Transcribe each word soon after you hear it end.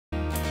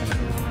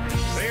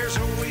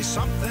there's always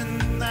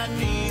something that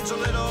needs a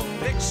little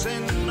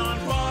fixing on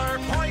Far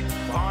Point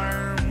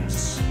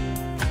Farms.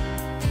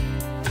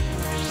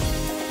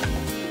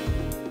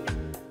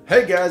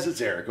 Hey guys, it's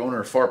Eric,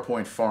 owner of Far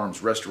Point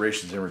Farms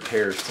Restorations and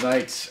Repairs.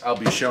 Tonight I'll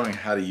be showing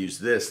how to use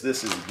this.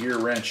 This is a gear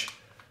wrench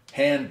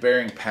hand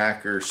bearing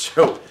packer.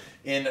 So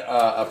in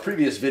a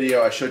previous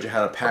video I showed you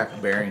how to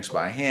pack bearings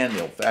by hand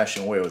the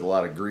old-fashioned way with a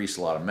lot of grease,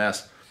 a lot of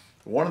mess.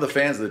 One of the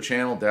fans of the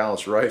channel,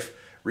 Dallas Rife,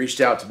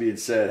 reached out to me and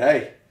said,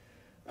 hey,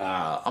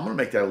 I'm going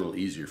to make that a little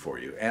easier for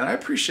you. And I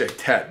appreciate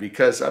that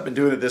because I've been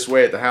doing it this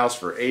way at the house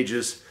for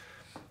ages.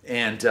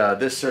 And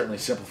this certainly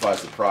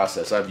simplifies the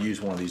process. I've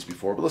used one of these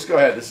before, but let's go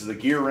ahead. This is the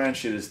gear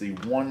wrench. It is the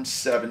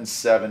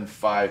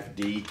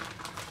 1775D.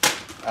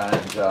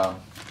 And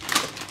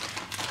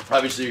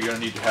obviously you're going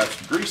to need to have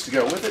some grease to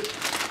go with it.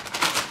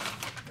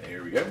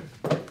 There we go.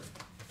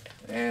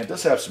 And it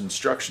does have some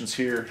instructions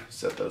here.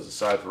 Set those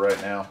aside for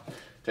right now.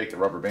 Take the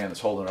rubber band that's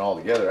holding it all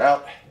together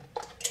out.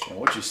 And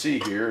what you see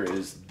here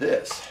is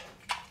this.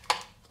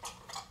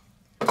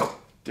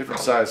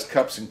 Different sized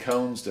cups and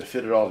cones to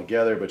fit it all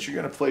together, but you're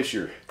going to place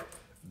your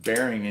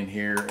bearing in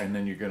here and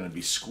then you're going to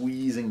be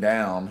squeezing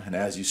down, and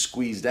as you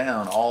squeeze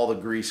down all the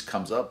grease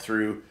comes up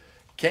through.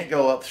 Can't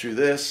go up through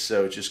this,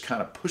 so it just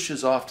kind of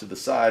pushes off to the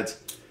sides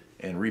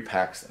and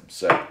repacks them.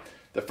 So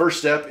the first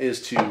step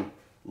is to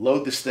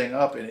load this thing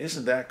up, and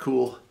isn't that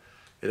cool?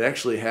 It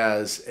actually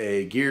has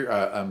a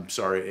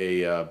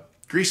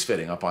grease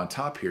fitting up on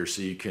top here,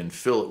 so you can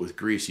fill it with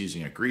grease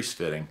using a grease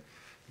fitting.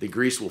 The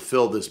grease will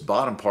fill this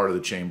bottom part of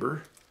the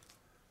chamber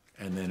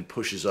and then it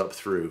pushes up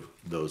through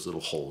those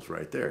little holes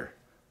right there.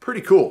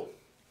 Pretty cool.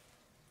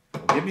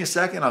 Give me a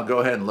second, I'll go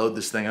ahead and load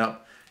this thing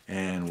up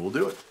and we'll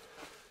do it.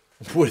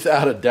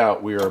 Without a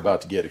doubt, we are about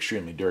to get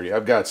extremely dirty.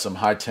 I've got some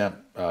high temp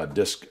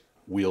disc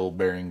wheel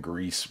bearing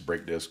grease,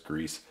 brake disc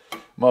grease. I'm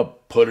gonna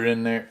put it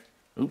in there.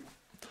 Oop.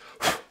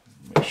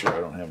 Make sure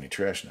I don't have any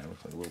trash now. It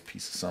looks like a little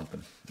piece of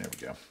something. There we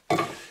go.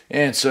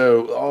 And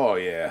so, oh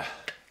yeah.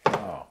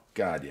 Oh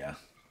God, yeah.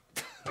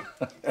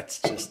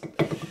 That's just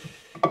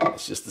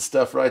the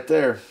stuff right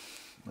there.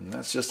 And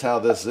that's just how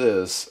this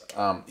is.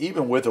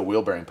 Even with a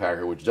wheel bearing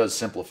packer, which does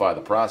simplify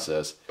the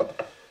process,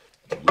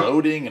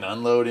 loading and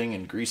unloading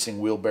and greasing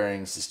wheel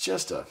bearings is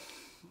just a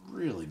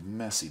really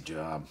messy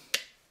job.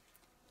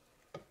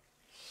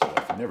 So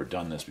if you've never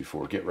done this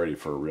before, get ready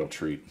for a real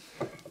treat.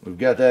 We've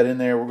got that in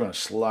there. We're going to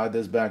slide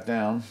this back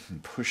down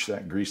and push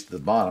that grease to the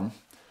bottom.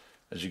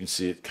 As you can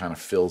see, it kind of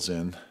fills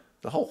in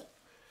the hole,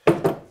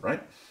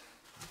 right?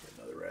 Get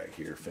another rag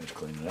here, finish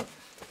cleaning it up.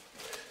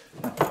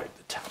 I'll wipe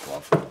the top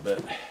off a little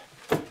bit.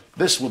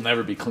 This will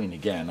never be clean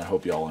again. I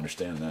hope you all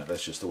understand that.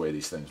 That's just the way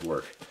these things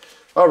work.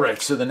 All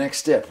right, so the next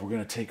step, we're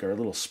going to take our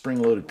little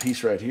spring-loaded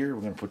piece right here.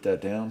 We're going to put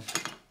that down.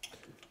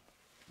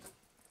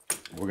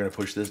 We're going to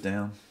push this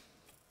down.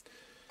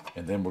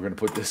 And then we're going to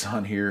put this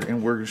on here,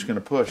 and we're just going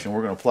to push, and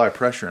we're going to apply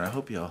pressure, and I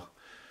hope y'all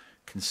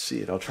can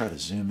see it. I'll try to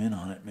zoom in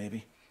on it,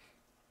 maybe.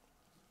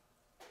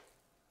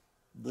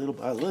 Little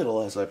by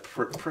little, as I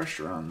put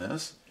pressure on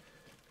this.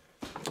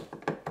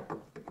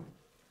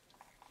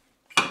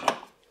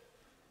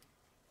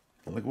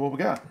 Look what we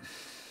got.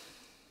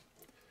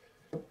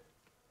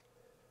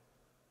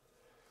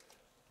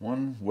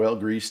 One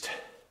well-greased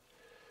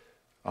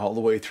all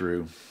the way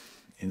through,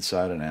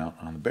 inside and out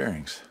on the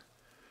bearings.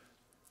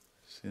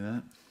 See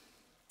that?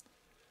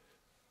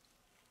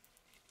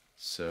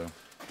 So,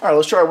 all right,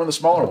 let's try one of the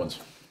smaller ones.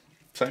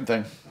 Same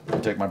thing. I'll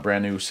take my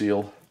brand new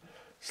seal,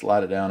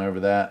 slide it down over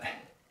that,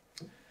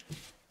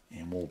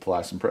 and we'll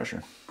apply some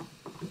pressure.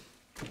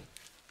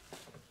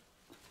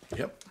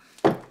 Yep.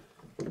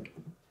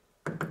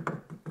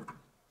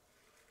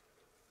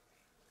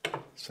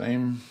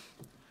 Same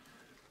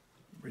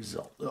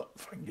result. Oh,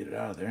 if I can get it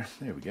out of there.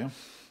 There we go.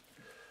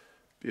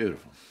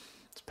 Beautiful.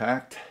 It's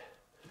packed.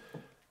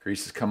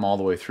 Grease has come all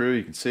the way through.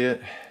 You can see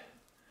it.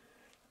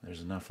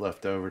 There's enough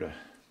left over to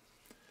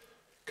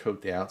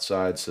coat the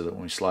outside so that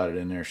when we slide it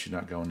in there, she's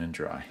not going in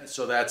dry.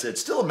 So that's it.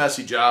 Still a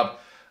messy job.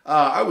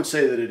 I would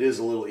say that it is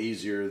a little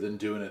easier than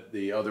doing it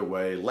the other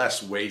way.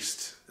 Less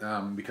waste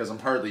because I'm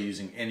hardly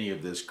using any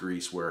of this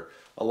grease, where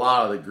a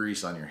lot of the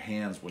grease on your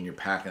hands when you're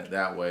packing it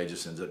that way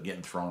just ends up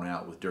getting thrown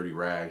out with dirty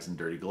rags and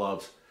dirty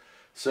gloves.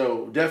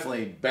 So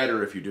definitely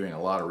better if you're doing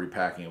a lot of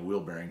repacking of wheel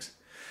bearings.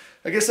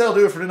 I guess that'll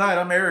do it for tonight.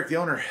 I'm Eric, the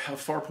owner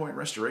of Far Point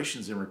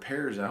Restorations and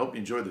Repairs, and I hope you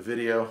enjoyed the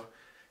video.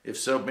 If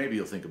so, maybe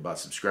you'll think about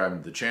subscribing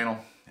to the channel,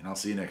 and I'll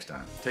see you next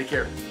time. Take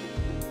care.